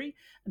 It's free,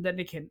 and then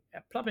they can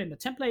plug in the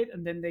template,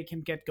 and then they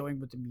can get going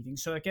with the meeting.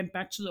 So again,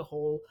 back to the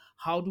whole: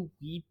 how do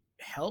we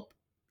help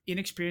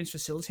inexperienced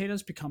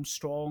facilitators become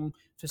strong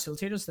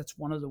facilitators? That's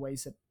one of the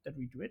ways that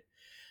we do it.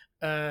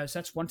 So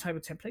that's one type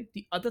of template.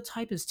 The other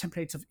type is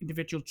templates of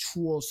individual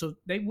tools. So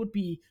they would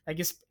be, I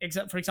guess,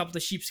 for example, the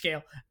sheep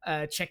scale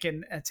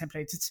check-in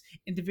templates. It's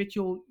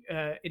individual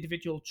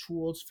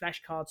tools,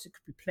 flashcards. It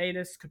could be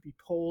playlists, could be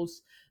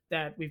polls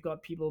that we've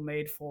got people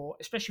made for,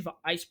 especially for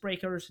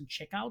icebreakers and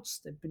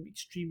checkouts. They've been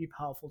extremely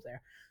powerful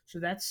there. So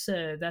that's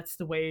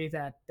the way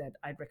that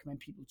I'd recommend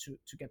people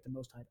to get the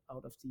most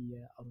out of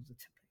the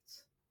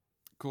templates.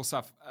 Cool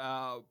stuff.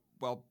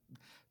 Well,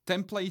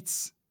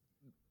 templates,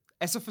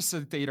 as a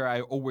facilitator,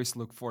 I always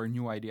look for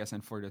new ideas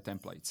and for the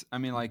templates. I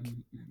mean, like,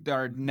 Mhm, there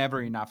are mhm,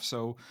 never enough.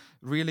 So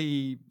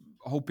really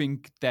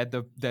hoping that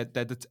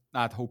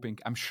not hoping,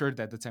 I'm sure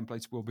that the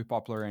templates will be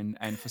popular, and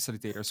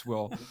facilitators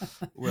will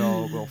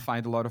mhm.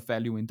 find a lot of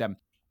value in them.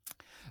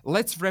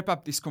 Let's wrap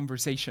up this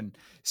conversation.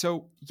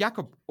 So,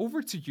 Jakob,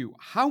 over to you.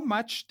 How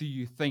much do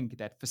you think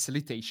that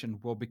facilitation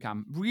will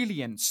become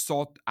really an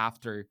sought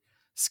after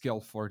skill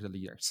for the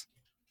leaders?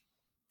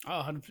 Oh,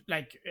 100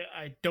 like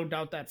I don't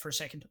doubt that for a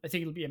second. I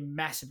think it'll be a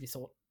massively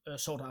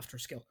sought after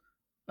skill.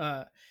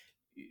 Uh,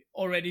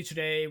 Already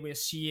today, we're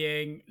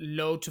seeing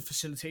loads of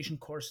facilitation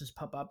courses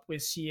pop up. We're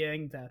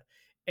seeing that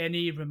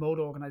any remote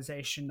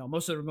organization, or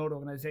most of the remote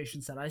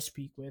organizations that I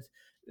speak with,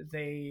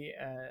 they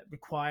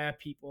require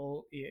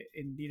people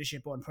in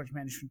leadership or in project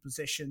management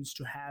positions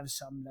to have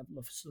some level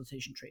of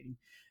facilitation training.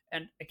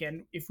 And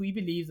again, if we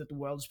believe that the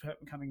world is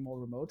becoming more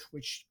remote,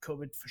 which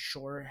COVID for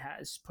sure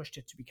has pushed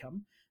it to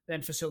become,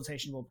 then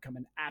facilitation will become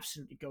an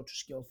absolutely go-to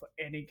skill for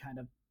any kind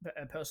of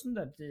a person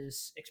that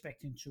is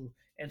expecting to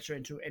enter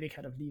into any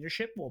kind of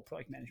leadership or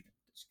project management.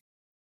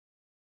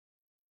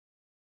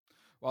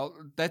 Well,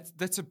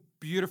 that's a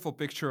beautiful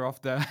picture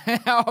of the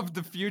of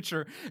the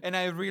future, and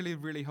I really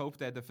really hope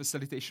that the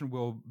facilitation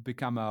will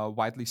become a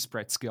widely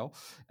spread skill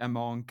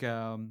among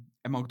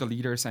the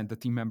leaders and the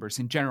team members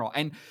in general.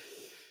 And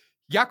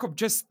Jakob,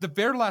 just the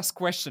very last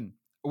question,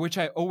 which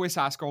I always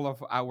ask all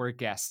of our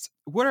guests: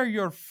 what are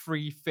your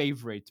three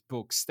favorite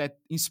books that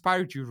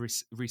inspired you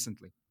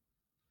recently?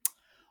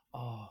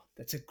 Oh,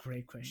 that's a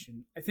great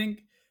question. I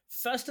think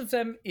first of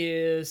them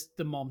is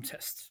the Mom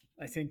Test.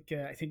 I think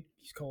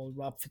he's called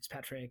Rob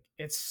Fitzpatrick.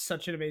 It's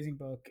such an amazing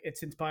book.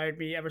 It's inspired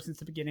me ever since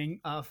the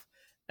beginning of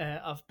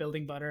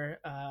building Butter,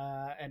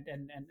 and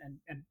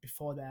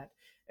before that,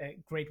 a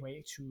great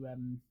way to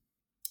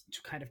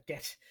kind of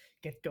get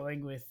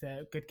going with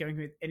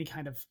any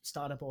kind of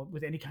startup or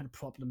with any kind of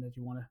problem that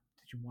you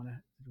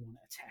wanna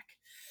attack.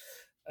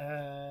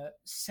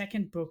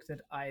 Second book that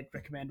I'd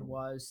recommend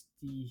was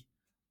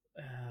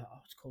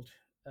what's called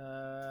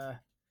uh,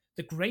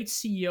 the Great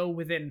CEO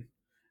Within,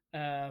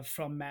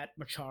 from Matt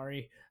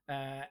Machari.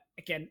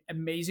 Again,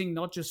 amazing,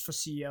 not just for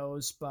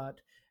CEOs,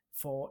 but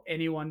for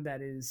anyone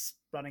that is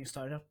running a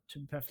startup. To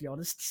be perfectly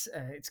honest,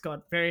 it's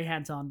got very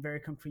hands-on, very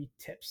concrete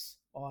tips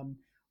on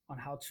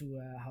how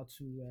to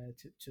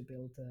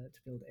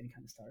build any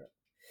kind of startup.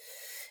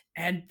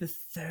 And the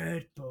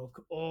third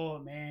book, oh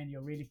man,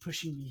 you're really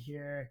pushing me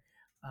here.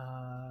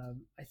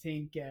 I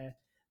think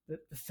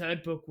the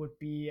third book would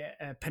be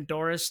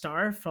Pandora's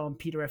Star from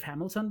Peter F.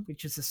 Hamilton,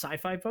 which is a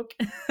sci-fi book.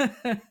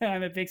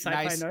 I'm a big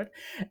sci-fi Nice. nerd,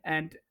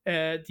 and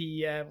what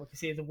you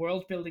say, the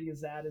world building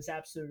is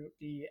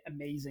absolutely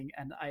amazing,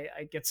 and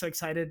I get so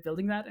excited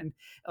building that and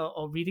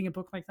or reading a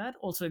book like that.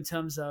 Also in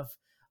terms of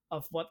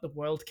what the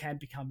world can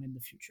become in the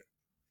future.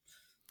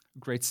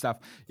 Great stuff.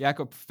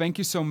 Jakob, thank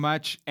you so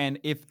much. And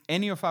if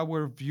any of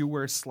our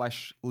viewers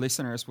slash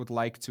listeners would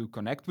like to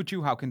connect with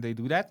you, how can they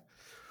do that?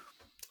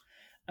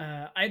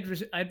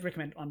 I'd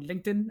recommend on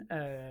LinkedIn.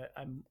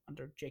 I'm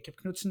under Jakob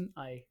Knutzen.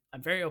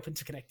 I'm very open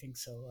to connecting,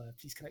 so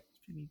please connect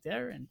with me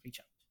there and reach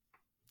out.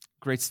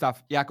 Great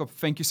stuff. Jakob,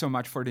 thank you so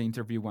much for the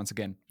interview once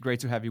again. Great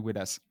to have you with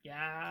us.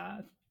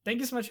 Yeah, thank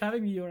you so much for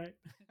having me. All right.